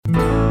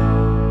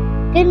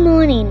Good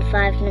morning,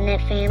 5-Minute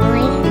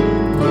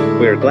Family.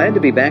 We are glad to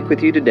be back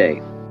with you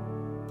today.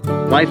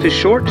 Life is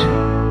short,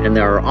 and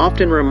there are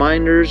often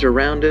reminders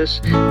around us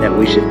that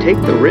we should take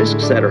the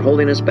risks that are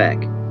holding us back,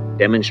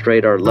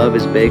 demonstrate our love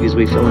is big as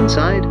we feel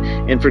inside,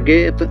 and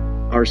forgive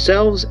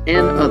ourselves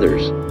and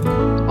others,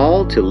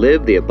 all to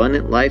live the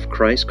abundant life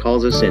Christ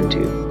calls us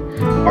into.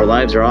 Our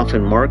lives are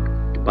often marked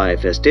by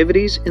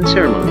festivities and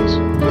ceremonies,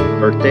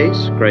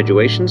 birthdays,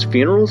 graduations,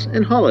 funerals,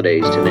 and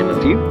holidays, to name a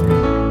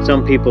few.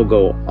 Some people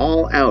go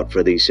all out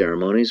for these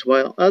ceremonies,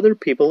 while other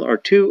people are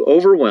too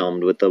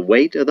overwhelmed with the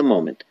weight of the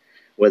moment,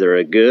 whether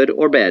a good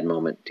or bad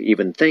moment, to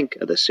even think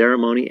of the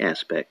ceremony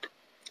aspect.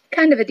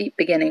 Kind of a deep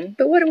beginning,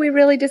 but what are we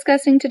really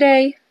discussing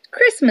today?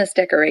 Christmas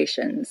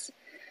decorations.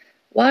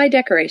 Why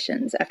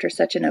decorations after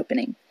such an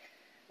opening?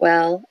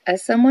 Well,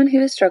 as someone who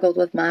has struggled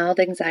with mild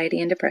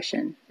anxiety and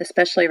depression,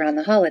 especially around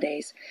the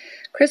holidays,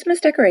 Christmas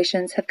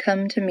decorations have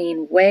come to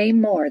mean way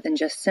more than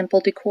just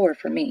simple decor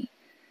for me.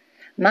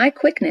 My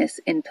quickness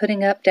in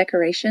putting up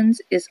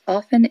decorations is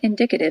often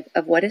indicative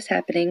of what is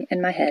happening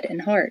in my head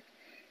and heart.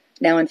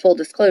 Now, in full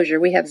disclosure,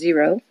 we have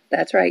zero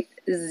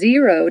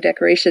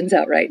decorations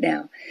out right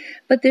now.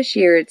 But this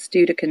year it's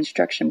due to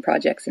construction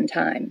projects and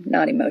time,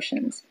 not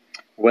emotions.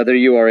 Whether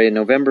you are a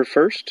November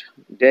 1st,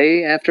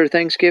 day after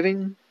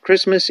Thanksgiving,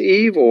 Christmas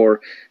Eve,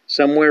 or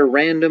somewhere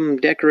random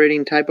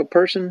decorating type of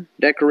person,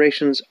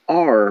 decorations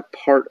are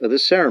part of the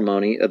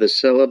ceremony of the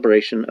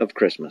celebration of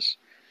Christmas.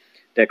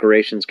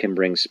 Decorations can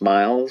bring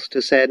smiles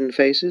to saddened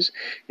faces,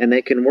 and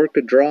they can work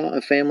to draw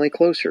a family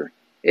closer,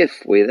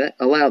 if we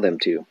allow them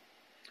to.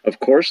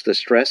 Of course, the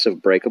stress of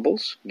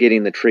breakables,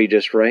 getting the tree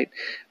just right,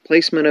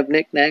 placement of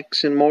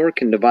knickknacks and more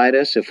can divide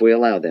us if we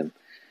allow them.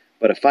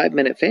 But a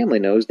 5-minute family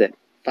knows that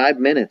 5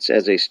 minutes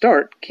as a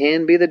start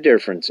can be the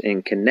difference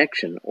in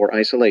connection or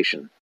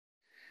isolation.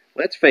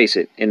 Let's face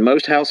it, in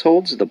most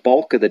households, the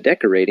bulk of the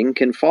decorating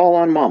can fall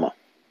on Mama.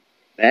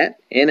 That,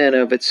 in and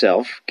of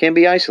itself, can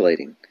be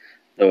isolating.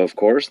 Though, of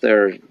course,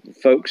 there are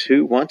folks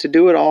who want to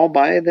do it all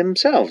by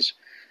themselves.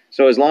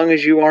 So as long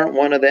as you aren't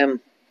one of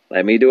them,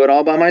 let me do it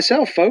all by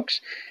myself,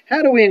 folks.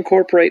 How do we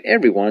incorporate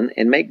everyone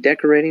and make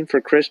decorating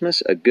for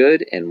Christmas a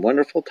good and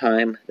wonderful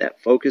time that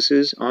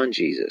focuses on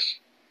Jesus?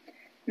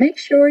 Make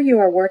sure you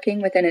are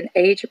working within an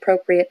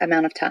age-appropriate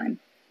amount of time.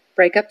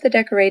 Break up the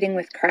decorating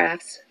with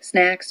crafts,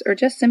 snacks, or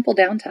just simple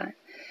downtime.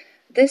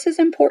 This is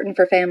important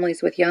for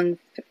families with young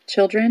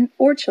children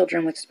or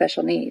children with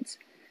special needs.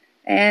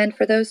 And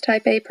for those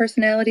type A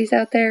personalities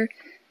out there,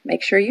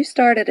 make sure you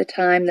start at a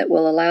time that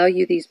will allow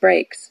you these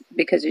breaks,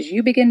 because as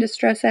you begin to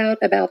stress out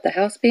about the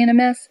house being a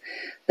mess,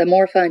 the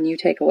more fun you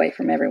take away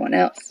from everyone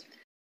else.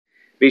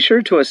 Be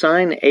sure to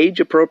assign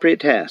age-appropriate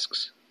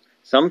tasks.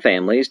 Some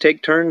families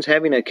take turns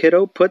having a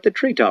kiddo put the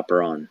tree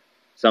topper on.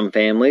 Some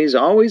families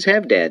always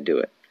have Dad do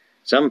it.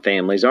 Some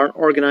families aren't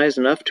organized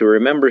enough to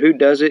remember who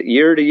does it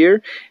year to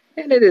year,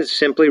 and it is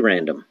simply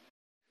random.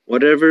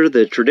 Whatever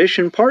the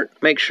tradition part,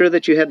 make sure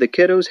that you have the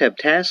kiddos have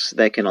tasks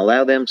that can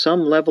allow them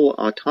some level of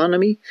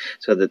autonomy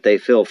so that they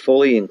feel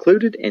fully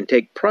included and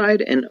take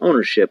pride and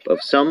ownership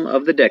of some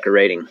of the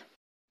decorating.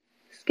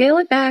 Scale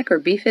it back or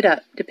beef it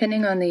up,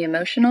 depending on the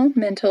emotional,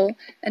 mental,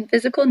 and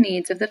physical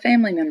needs of the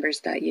family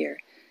members that year.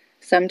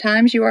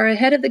 Sometimes you are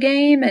ahead of the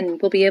game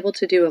and will be able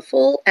to do a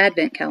full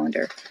Advent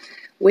calendar,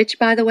 which,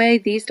 by the way,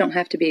 these don't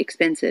have to be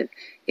expensive.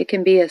 It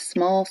can be a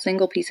small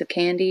single piece of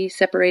candy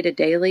separated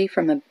daily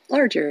from a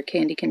larger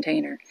candy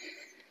container.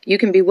 You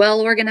can be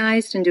well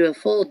organized and do a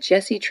full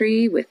Jesse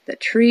tree with the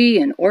tree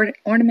and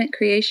ornament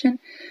creation,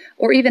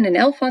 or even an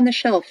elf on the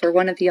shelf for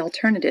one of the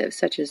alternatives,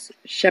 such as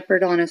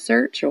Shepherd on a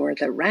Search or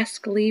the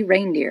Rascally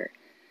Reindeer.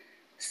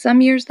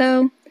 Some years,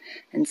 though,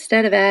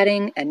 instead of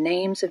adding a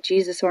Names of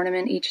Jesus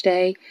ornament each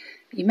day,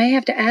 you may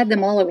have to add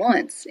them all at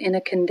once in a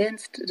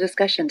condensed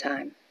discussion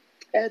time.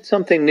 Add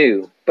something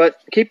new, but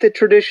keep the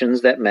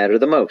traditions that matter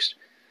the most.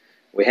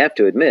 We have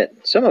to admit,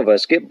 some of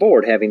us get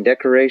bored having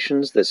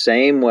decorations the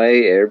same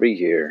way every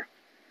year.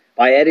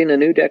 By adding a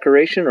new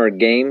decoration or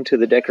game to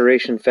the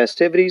decoration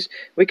festivities,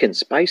 we can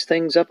spice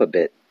things up a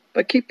bit,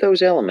 but keep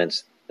those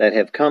elements that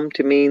have come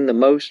to mean the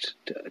most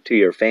to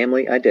your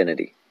family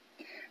identity.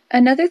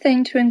 Another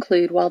thing to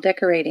include while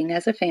decorating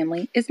as a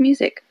family is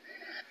music.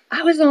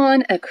 I was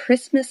on a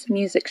Christmas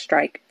music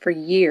strike for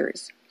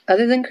years.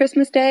 Other than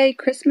Christmas Day,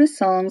 Christmas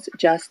songs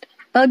just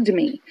bugged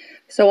me.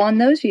 So on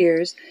those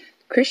years,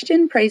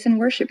 Christian praise and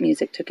worship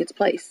music took its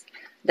place.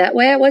 That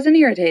way I wasn't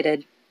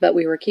irritated, but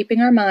we were keeping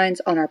our minds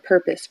on our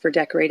purpose for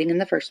decorating in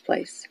the first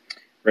place.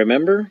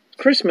 Remember,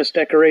 Christmas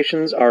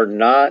decorations are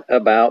not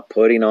about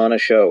putting on a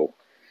show.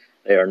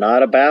 They are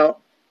not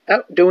about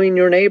outdoing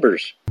your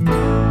neighbors.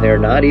 They are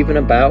not even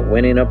about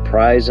winning a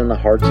prize in the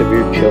hearts of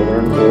your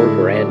children or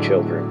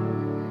grandchildren.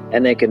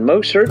 And they can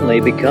most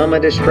certainly become a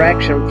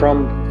distraction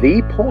from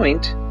the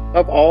point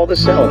of all the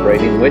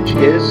celebrating, which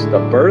is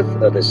the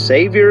birth of the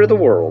Savior of the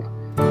world.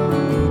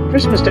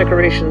 Christmas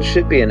decorations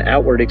should be an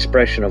outward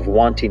expression of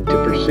wanting to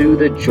pursue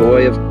the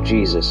joy of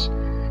Jesus,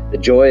 the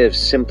joy of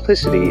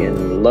simplicity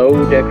in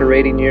low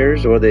decorating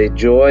years, or the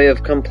joy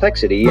of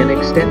complexity in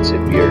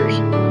extensive years.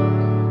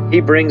 He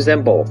brings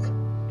them both,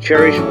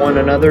 Cherish one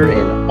another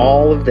in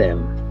all of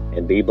them,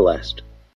 and be blessed.